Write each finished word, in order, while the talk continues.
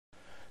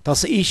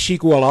Das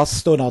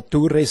Ischigualasto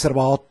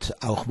Naturreservat,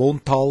 auch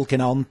Mondtal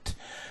genannt,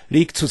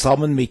 liegt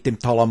zusammen mit dem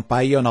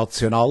Talampaya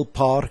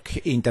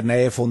Nationalpark in der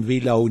Nähe von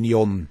Villa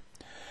Union.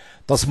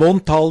 Das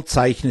Mondtal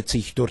zeichnet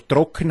sich durch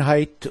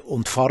Trockenheit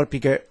und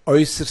farbige,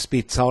 äußerst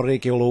bizarre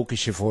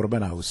geologische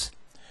Formen aus.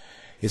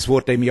 Es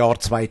wurde im Jahr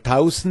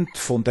 2000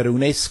 von der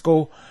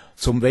UNESCO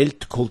zum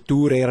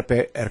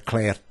Weltkulturerbe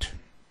erklärt.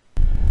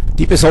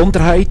 Die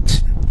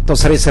Besonderheit: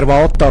 Das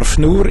Reservat darf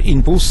nur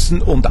in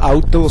Bussen und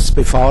Autos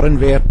befahren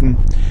werden,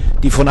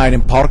 die von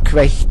einem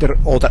Parkwächter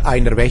oder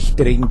einer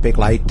Wächterin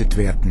begleitet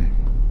werden.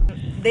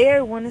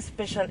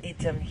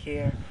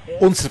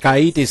 Unser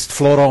Guide ist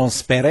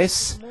Florence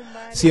Perez.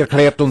 Sie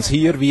erklärt uns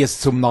hier, wie es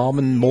zum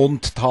Namen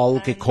Mondtal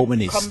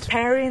gekommen ist.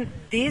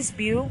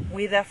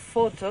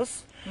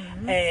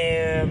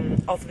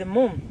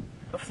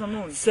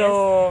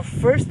 So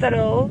first of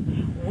all,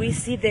 we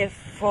see the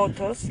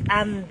photos,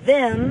 and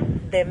then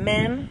the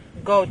men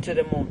go to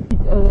the moon.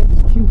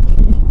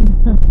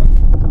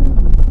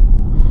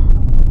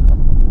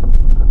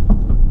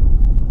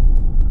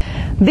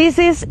 This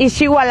is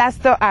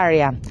Ischigualasto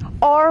area,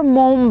 or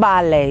Moon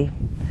Valley.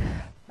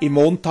 Im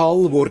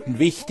Mondtal wurden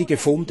wichtige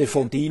Funde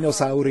von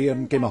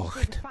Dinosauriern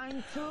gemacht.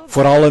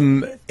 Vor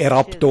allem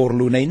Eraptor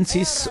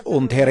lunensis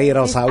und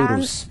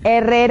Herrerasaurus.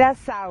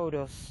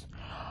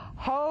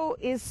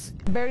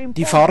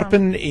 Die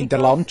Farben in der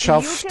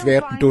Landschaft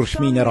werden durch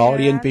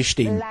Mineralien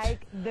bestimmt.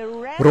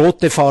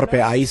 Rote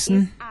Farbe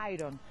Eisen,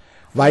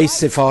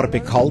 weiße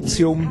Farbe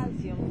Calcium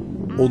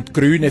und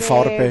grüne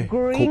Farbe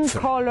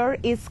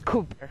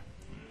Kupfer.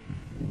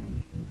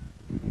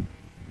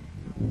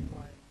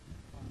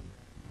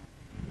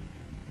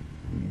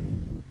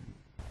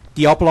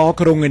 Die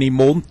Ablagerungen im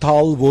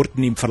Mondtal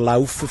wurden im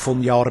Verlaufe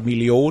von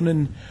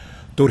Jahrmillionen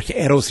durch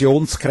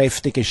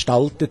Erosionskräfte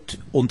gestaltet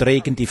und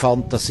regen die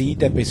Fantasie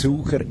der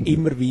Besucher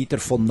immer wieder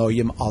von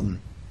Neuem an.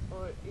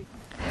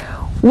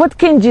 What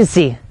can you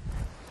see?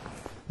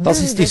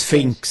 Das ist die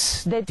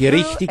Sphinx, die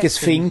richtige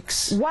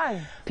Sphinx,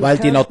 weil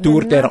die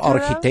Natur der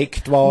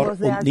Architekt war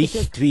und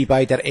nicht wie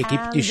bei der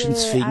ägyptischen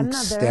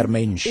Sphinx der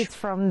Mensch.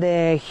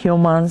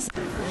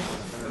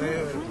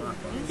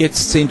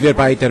 Jetzt sind wir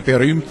bei der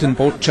berühmten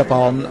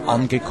Boccia-Bahn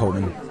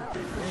angekommen.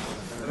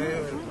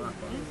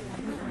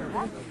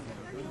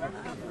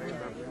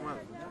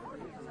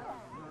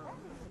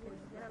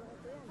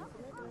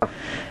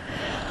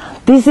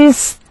 This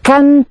is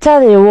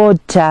Canta de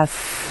Bochas.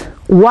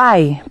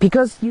 Why?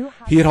 Because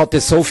Hier hat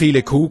es so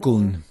viele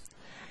Kugeln.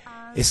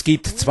 Es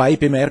gibt zwei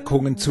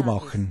Bemerkungen zu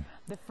machen.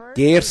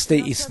 Die erste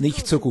ist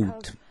nicht so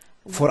gut.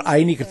 Vor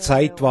einiger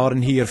Zeit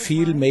waren hier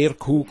viel mehr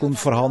Kugeln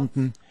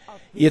vorhanden.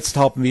 Jetzt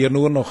haben wir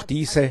nur noch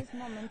diese,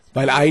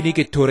 weil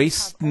einige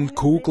Touristen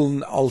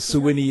Kugeln als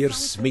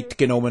Souvenirs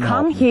mitgenommen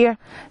haben. Come here,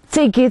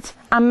 take it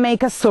and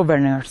make us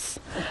souvenirs.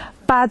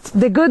 But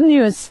the good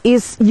news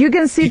is you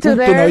can see Die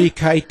gute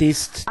Neuigkeit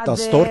ist,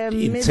 dass dort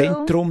im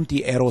Zentrum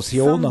die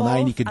Erosion an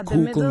einigen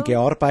Kugeln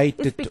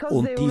gearbeitet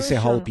und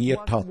diese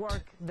halbiert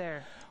hat.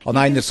 An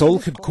einer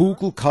solchen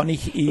Kugel kann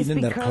ich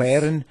Ihnen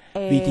erklären,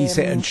 wie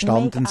diese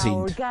entstanden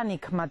sind.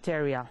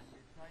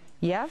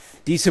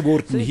 Diese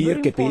wurden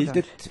hier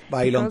gebildet,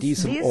 weil an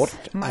diesem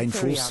Ort ein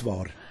Fluss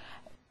war.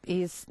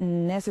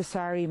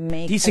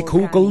 Diese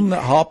Kugeln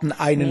haben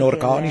einen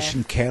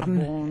organischen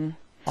Kern,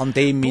 an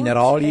dem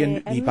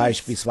Mineralien wie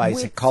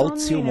beispielsweise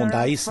Calcium und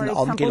Eisen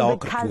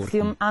angelagert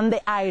wurden.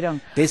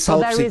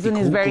 Deshalb sind die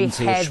Kugeln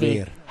sehr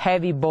schwer.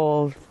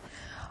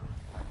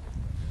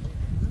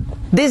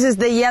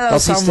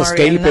 Das ist das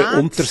gelbe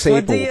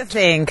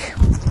Unterseeboot.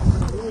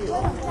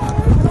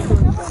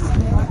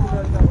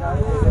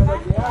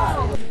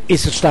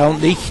 Es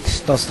erstaunt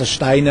nicht, dass das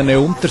steinerne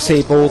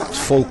Unterseeboot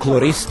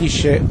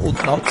folkloristische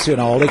und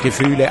nationale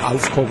Gefühle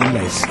aufkommen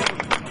lässt.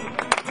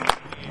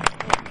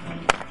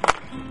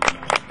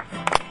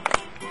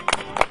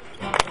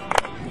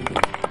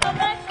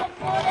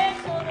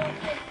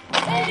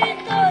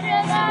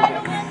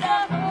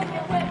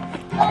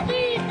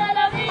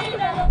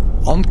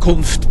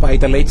 Ankunft bei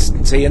der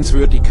letzten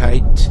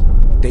Sehenswürdigkeit,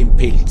 dem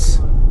Pilz.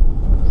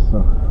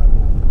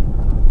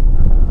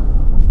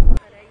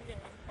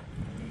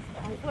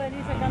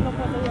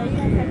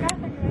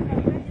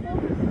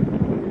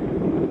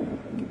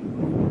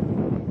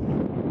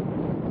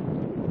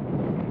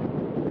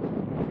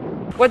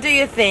 What do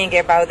you think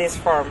about this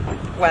form?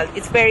 Well,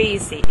 it's very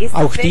easy.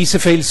 Auch diese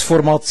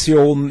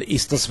Felsformation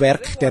ist das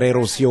Werk der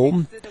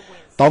Erosion.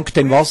 Dank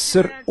dem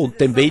Wasser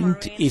und dem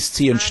Wind ist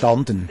sie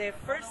entstanden.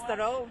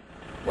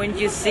 When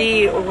you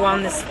see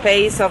one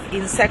space of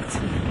insect,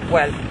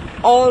 well,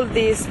 all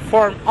this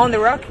form on the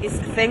rock is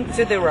thanks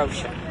to the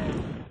erosion.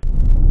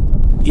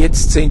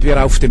 Jetzt sind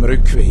wir auf dem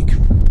Rückweg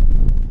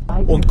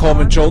und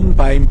kommen schon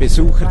beim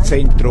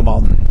Besucherzentrum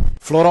an.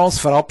 Florence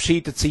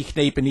verabschiedet sich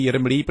neben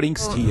ihrem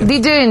Lieblingstier.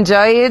 Did you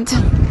enjoy it?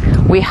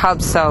 We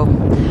hope so.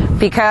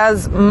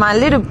 Because my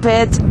little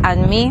pet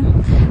and me,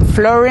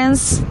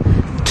 Florence,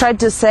 tried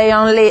to say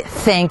only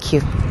thank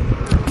you.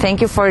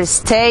 Thank you for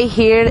staying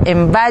here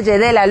in Valle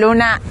de la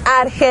Luna,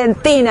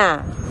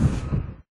 Argentina.